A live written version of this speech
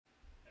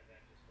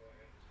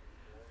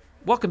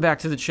Welcome back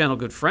to the channel,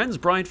 good friends.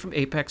 Brian from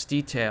Apex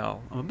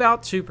Detail. I'm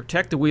about to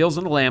protect the wheels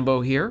on the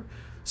Lambo here,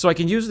 so I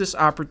can use this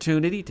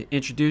opportunity to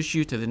introduce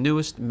you to the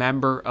newest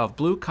member of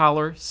Blue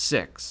Collar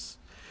 6.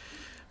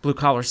 Blue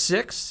Collar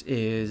 6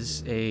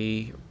 is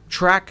a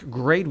track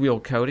grade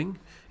wheel coating,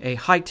 a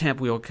high temp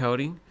wheel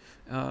coating,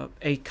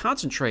 a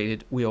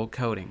concentrated wheel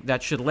coating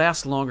that should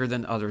last longer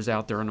than others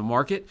out there on the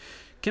market,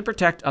 can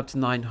protect up to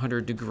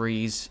 900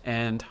 degrees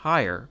and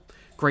higher.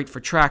 Great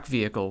for track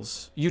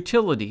vehicles,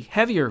 utility,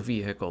 heavier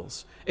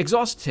vehicles,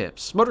 exhaust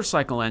tips,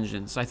 motorcycle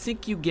engines. I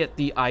think you get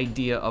the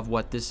idea of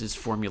what this is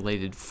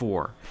formulated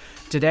for.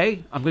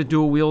 Today, I'm going to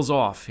do a wheels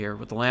off here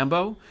with the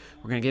Lambo.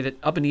 We're going to get it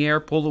up in the air,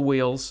 pull the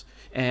wheels,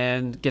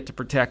 and get to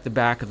protect the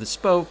back of the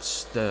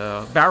spokes,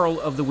 the barrel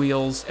of the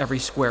wheels, every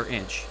square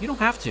inch. You don't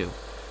have to.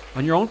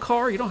 On your own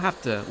car, you don't have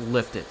to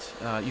lift it.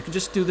 You can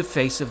just do the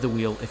face of the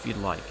wheel if you'd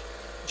like.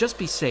 Just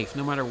be safe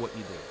no matter what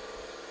you do.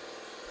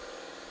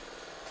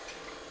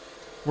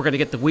 We're going to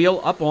get the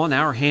wheel up on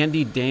our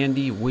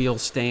handy-dandy wheel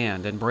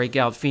stand and break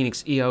out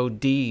Phoenix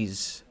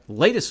EOD's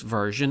latest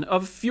version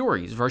of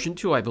Furies, version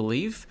 2, I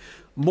believe.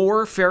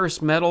 More ferrous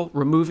metal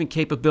removing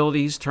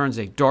capabilities, turns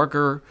a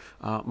darker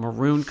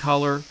maroon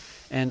color,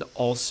 and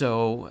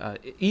also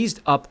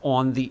eased up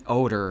on the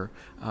odor.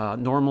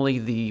 Normally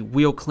the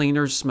wheel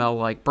cleaners smell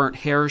like burnt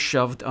hair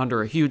shoved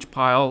under a huge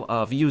pile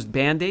of used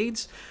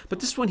Band-Aids.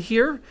 But this one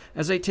here,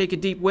 as I take a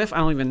deep whiff, I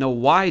don't even know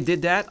why I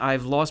did that.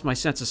 I've lost my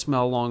sense of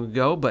smell long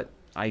ago, but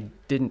I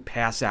didn't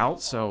pass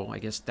out, so I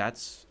guess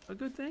that's a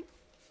good thing.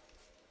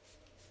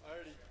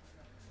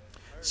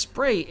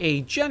 Spray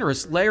a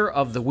generous layer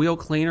of the wheel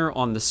cleaner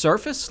on the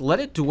surface.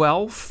 Let it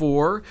dwell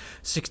for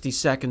 60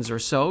 seconds or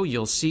so.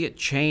 You'll see it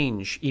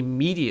change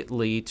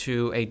immediately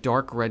to a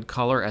dark red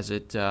color as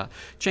it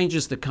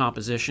changes the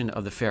composition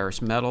of the ferrous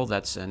metal.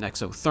 That's an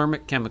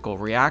exothermic chemical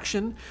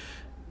reaction.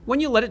 When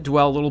you let it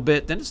dwell a little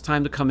bit, then it's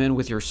time to come in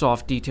with your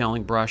soft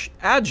detailing brush.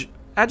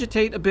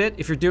 Agitate a bit.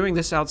 If you're doing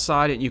this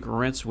outside and you can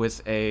rinse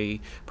with a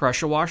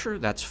pressure washer,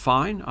 that's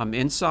fine.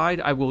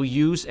 Inside, I will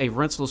use a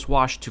rinseless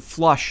wash to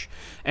flush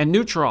and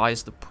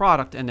neutralize the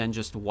product and then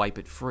just wipe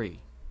it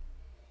free.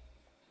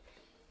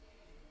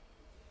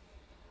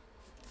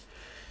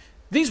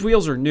 These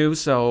wheels are new,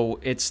 so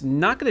it's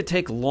not going to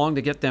take long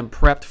to get them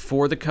prepped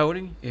for the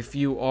coating. If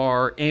you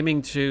are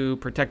aiming to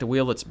protect a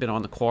wheel that's been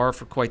on the car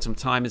for quite some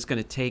time, it's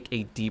going to take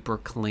a deeper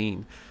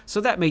clean. So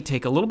that may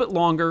take a little bit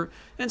longer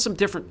and some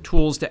different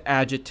tools to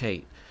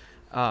agitate.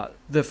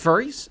 The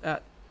Furies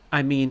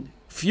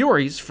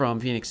from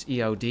Phoenix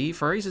EOD.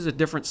 Furies is a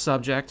different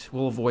subject.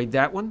 We'll avoid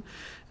that one.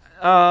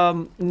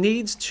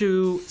 Needs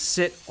to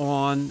sit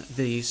on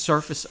the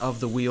surface of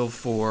the wheel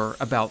for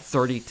about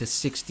 30 to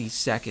 60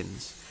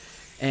 seconds.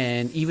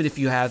 And even if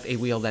you have a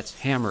wheel that's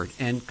hammered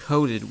and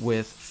coated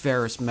with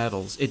ferrous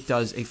metals, it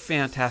does a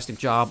fantastic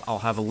job. I'll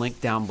have a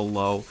link down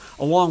below,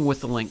 along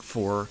with the link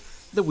for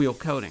the wheel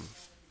coating.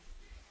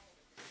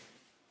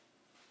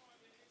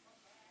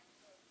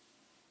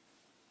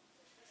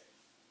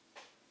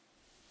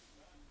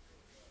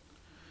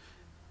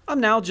 I'm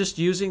now just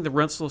using the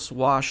rinseless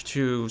wash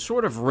to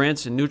sort of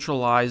rinse and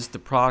neutralize the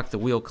product, the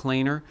wheel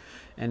cleaner,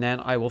 and then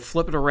I will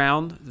flip it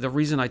around. The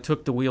reason I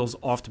took the wheels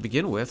off to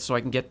begin with, so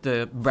I can get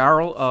the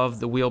barrel of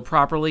the wheel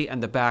properly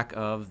and the back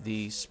of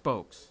the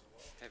spokes.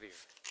 Heavier.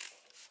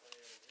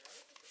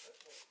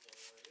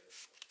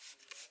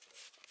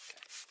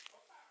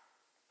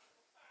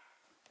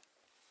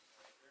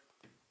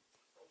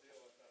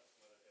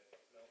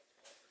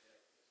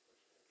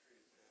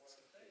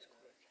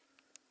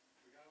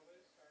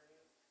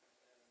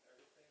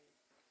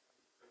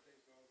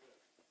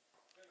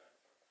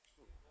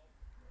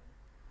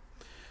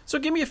 So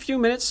give me a few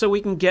minutes so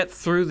we can get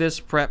through this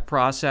prep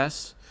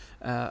process.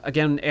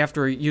 Again,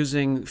 after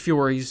using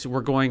Furies, we're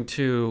going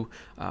to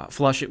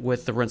flush it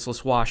with the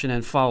rinseless wash and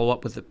then follow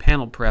up with the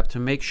panel prep to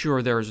make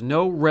sure there is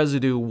no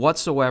residue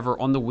whatsoever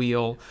on the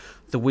wheel.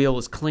 The wheel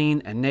is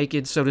clean and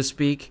naked, so to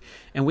speak,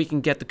 and we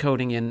can get the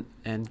coating in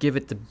and give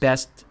it the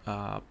best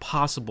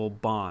possible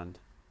bond.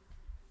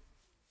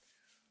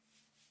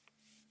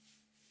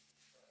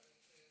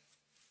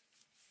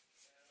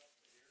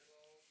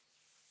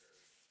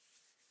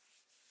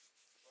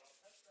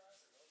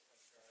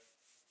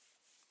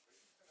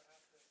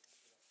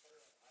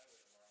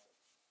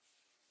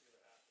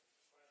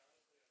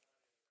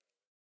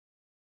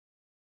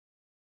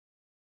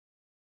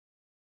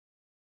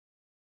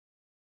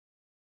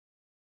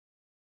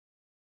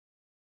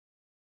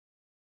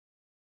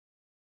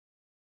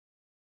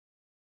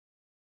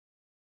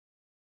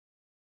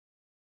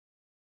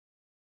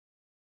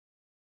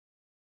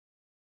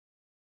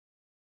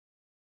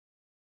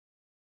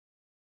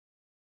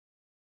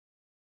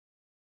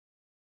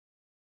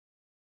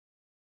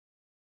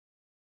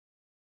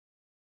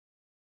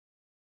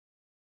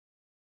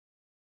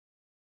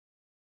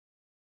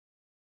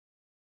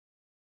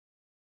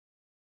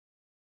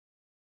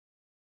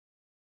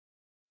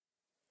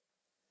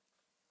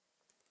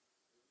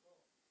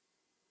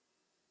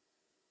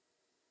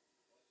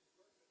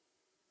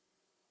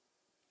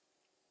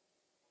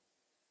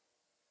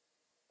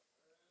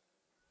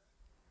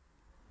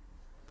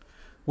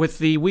 With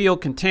the wheel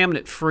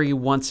contaminant free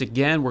once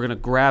again, we're going to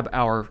grab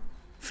our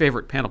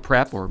favorite panel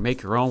prep or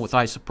make your own with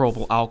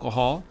isopropyl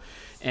alcohol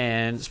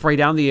and spray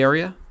down the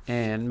area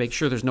and make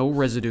sure there's no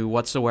residue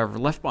whatsoever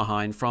left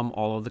behind from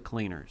all of the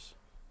cleaners.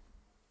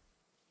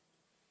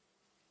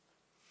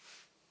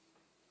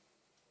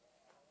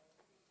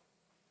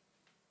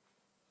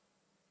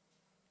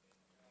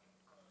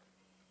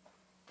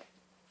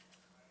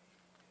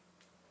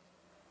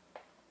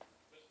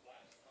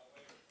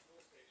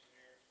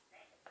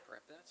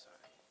 Prep that side.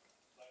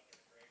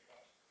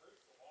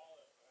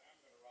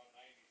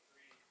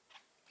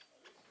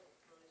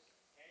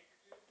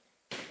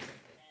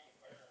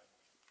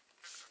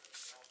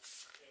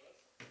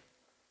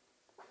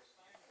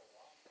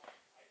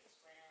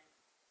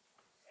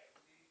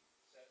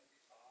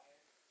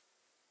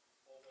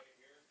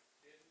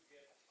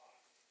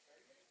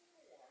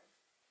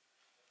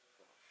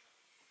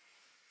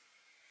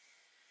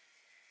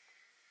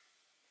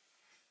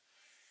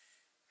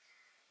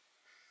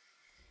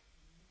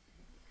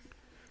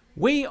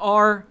 We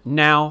are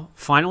now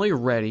finally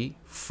ready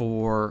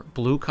for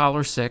Blue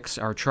Collar 6,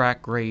 our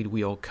track grade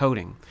wheel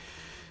coating.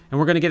 And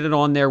we're going to get it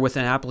on there with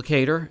an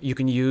applicator. You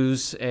can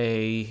use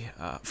a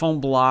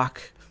foam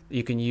block.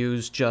 You can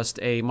use just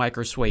a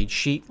micro suede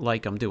sheet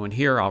like I'm doing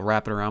here. I'll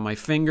wrap it around my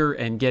finger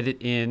and get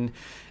it in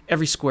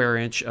every square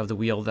inch of the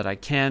wheel that I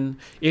can.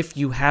 If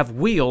you have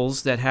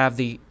wheels that have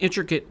the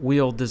intricate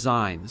wheel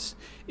designs,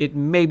 it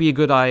may be a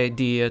good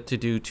idea to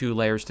do 2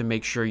 layers to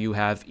make sure you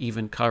have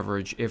even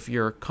coverage. If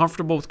you're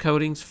comfortable with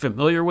coatings,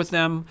 familiar with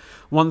them,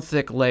 1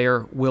 thick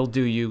layer will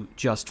do you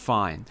just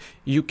fine.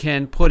 You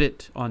can put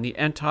it on the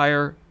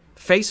entire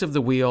face of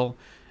the wheel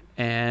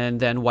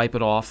and then wipe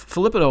it off,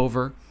 flip it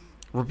over,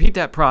 repeat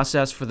that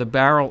process for the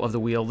barrel of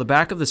the wheel, the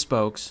back of the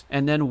spokes,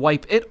 and then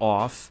wipe it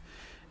off,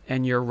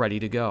 and you're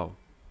ready to go.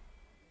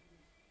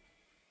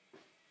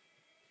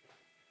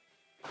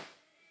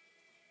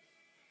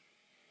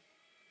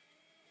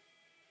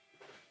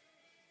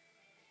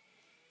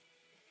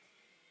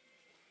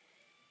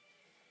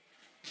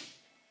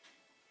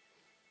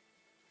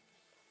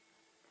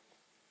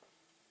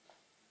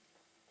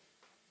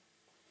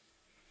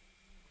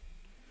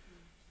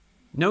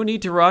 No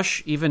need to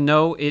rush, even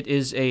though it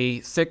is a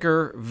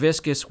thicker,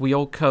 viscous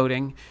wheel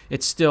coating.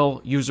 It's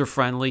still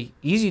user-friendly,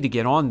 easy to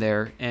get on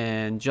there,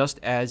 and just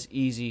as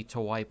easy to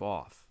wipe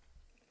off.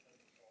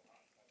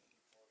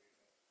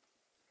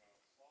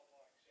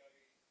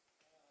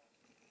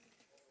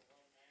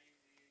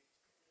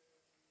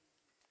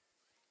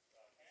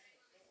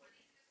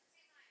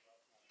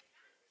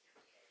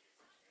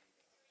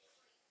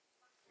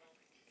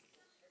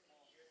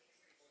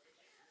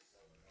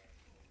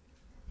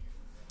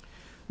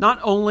 Not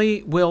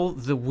only will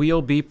the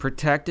wheel be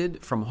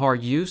protected from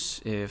hard use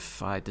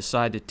if I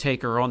decide to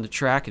take her on the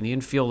track in the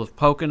infield of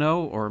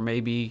Pocono or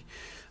maybe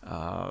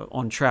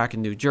on track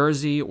in New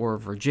Jersey or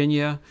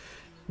Virginia,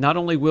 not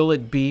only will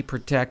it be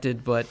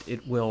protected, but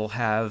it will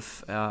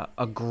have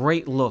a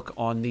great look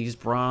on these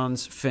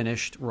bronze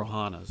finished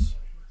Rohanas.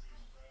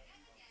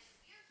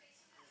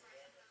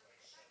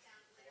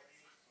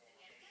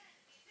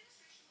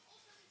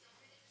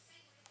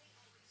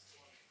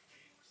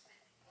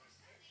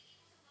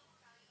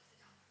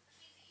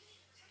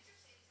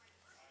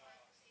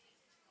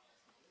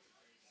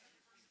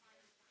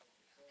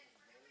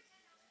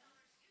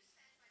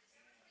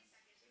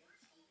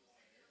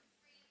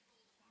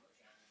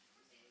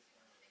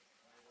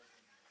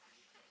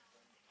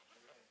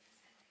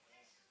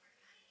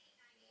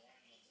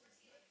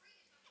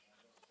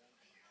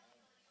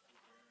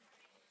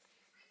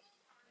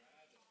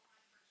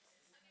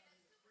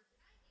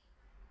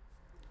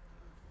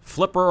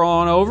 Flip her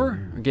on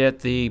over, get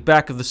the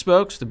back of the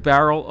spokes, the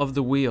barrel of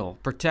the wheel.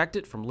 Protect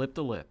it from lip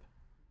to lip.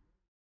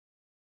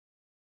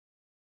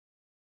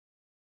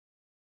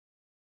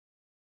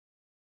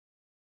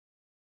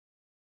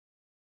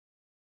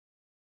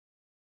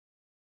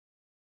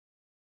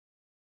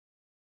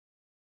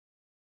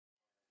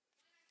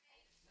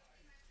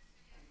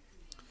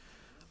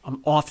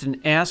 I'm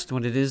often asked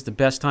when it is the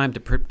best time to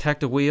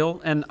protect a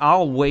wheel, and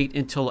I'll wait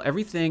until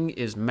everything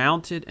is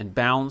mounted and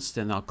balanced,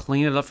 and I'll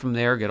clean it up from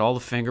there, get all the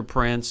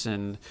fingerprints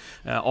and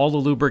all the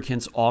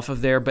lubricants off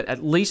of there, but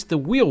at least the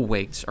wheel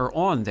weights are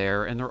on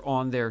there, and they're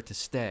on there to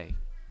stay.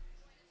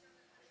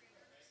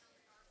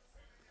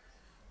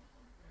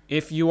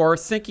 If you are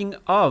thinking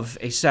of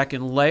a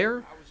second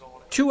layer,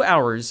 2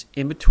 hours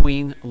in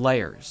between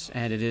layers,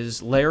 and it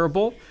is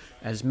layerable.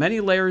 As many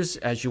layers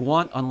as you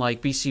want.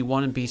 Unlike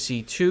BC1 and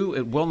BC2,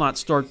 it will not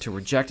start to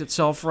reject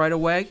itself right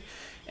away,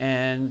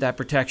 and that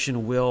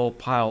protection will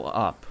pile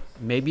up.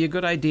 Maybe a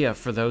good idea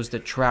for those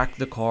that track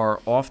the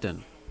car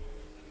often.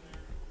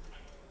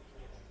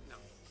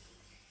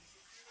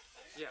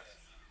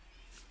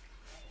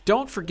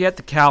 Don't forget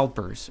the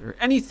calipers or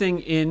anything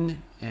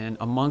in and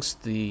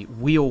amongst the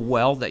wheel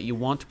well that you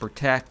want to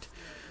protect.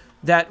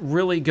 That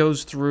really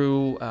goes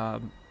through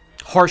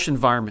harsh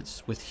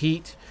environments with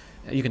heat.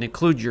 You can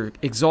include your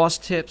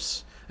exhaust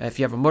tips, If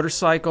you have a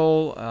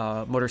motorcycle,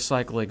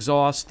 motorcycle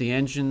exhaust, the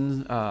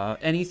engine,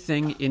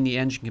 anything in the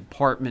engine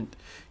compartment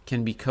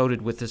can be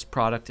coated with this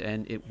product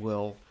and it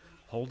will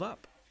hold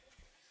up.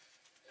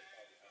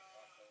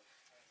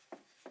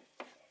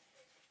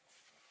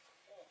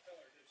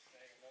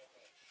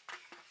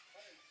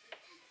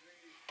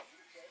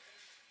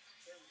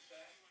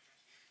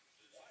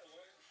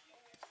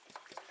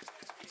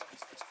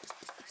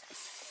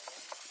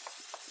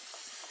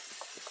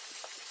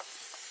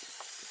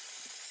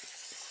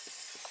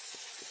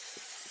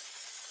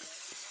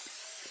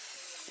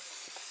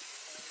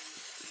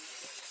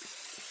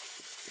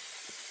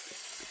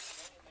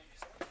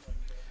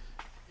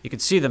 You can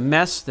see the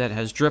mess that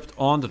has dripped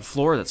onto the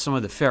floor. That's some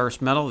of the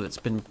ferrous metal that's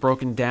been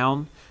broken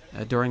down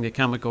during the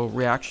chemical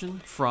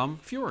reaction from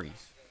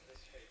Furies.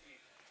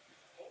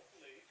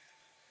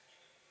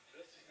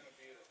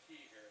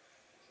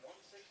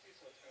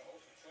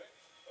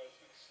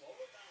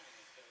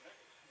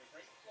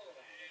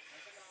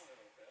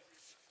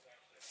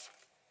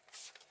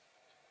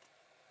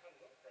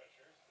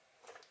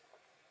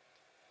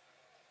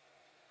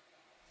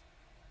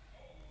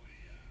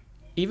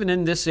 Even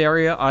in this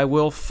area, I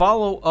will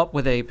follow up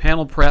with a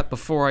panel prep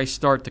before I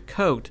start the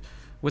coat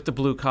with the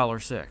Blue Collar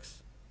 6.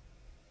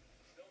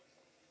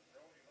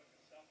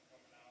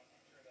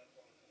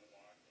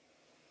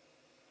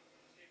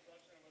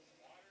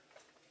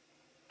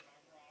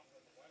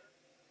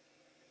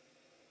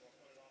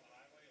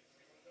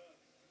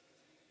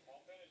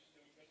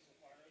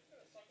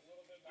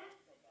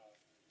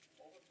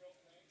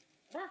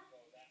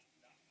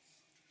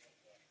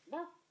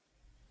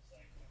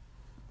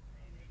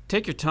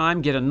 Take your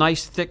time, get a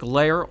nice thick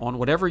layer on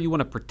whatever you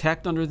want to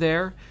protect under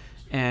there,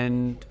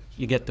 and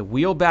you get the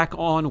wheel back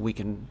on. We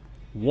can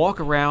walk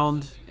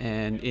around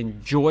and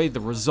enjoy the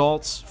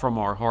results from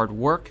our hard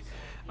work.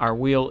 Our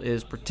wheel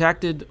is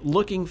protected,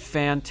 looking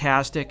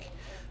fantastic.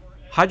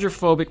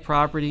 Hydrophobic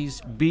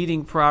properties,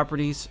 beading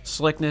properties,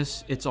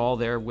 slickness, it's all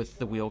there with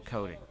the wheel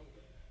coating.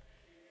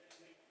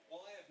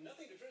 Well, I have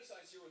nothing to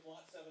criticize here with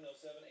Lot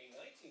 707, a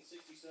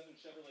 1967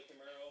 Chevrolet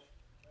Camaro.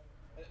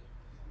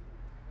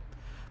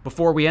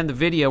 Before we end the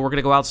video, we're going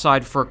to go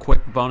outside for a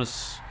quick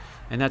bonus,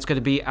 and that's going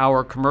to be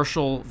our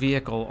commercial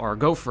vehicle, our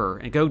Gopher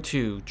and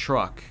go-to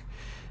truck.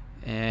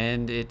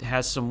 And it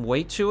has some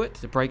weight to it.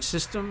 The brake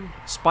system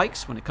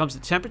spikes when it comes to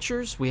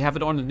temperatures. We have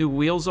it on the new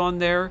wheels on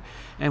there,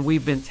 and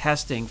we've been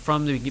testing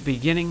from the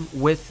beginning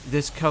with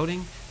this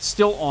coating.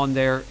 Still on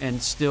there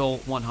and still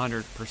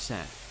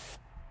 100%.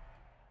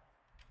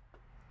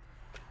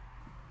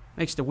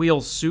 Makes the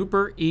wheels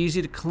super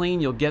easy to clean.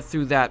 You'll get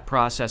through that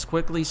process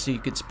quickly so you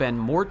could spend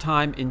more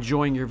time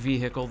enjoying your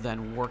vehicle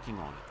than working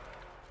on it.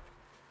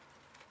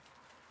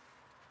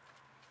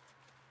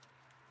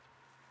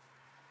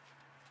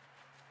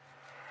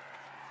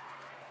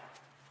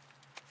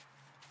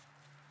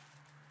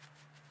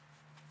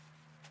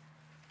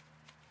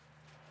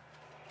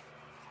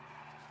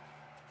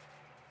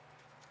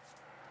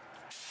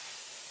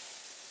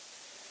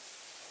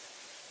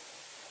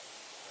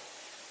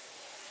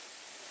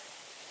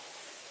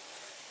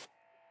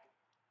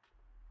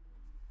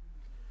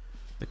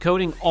 The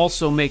coating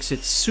also makes it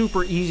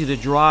super easy to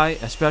dry,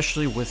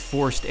 especially with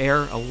forced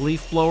air. A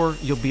leaf blower,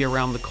 you'll be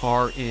around the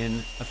car in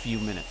a few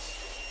minutes.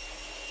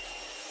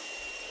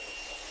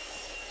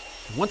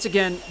 Once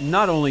again,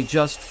 not only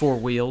just for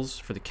wheels,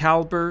 for the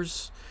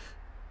calipers,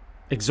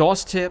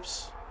 exhaust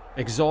tips,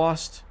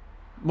 exhaust,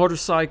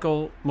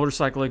 motorcycle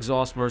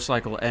exhaust,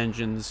 motorcycle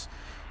engines,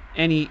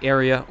 any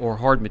area or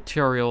hard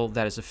material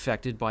that is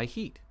affected by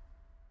heat.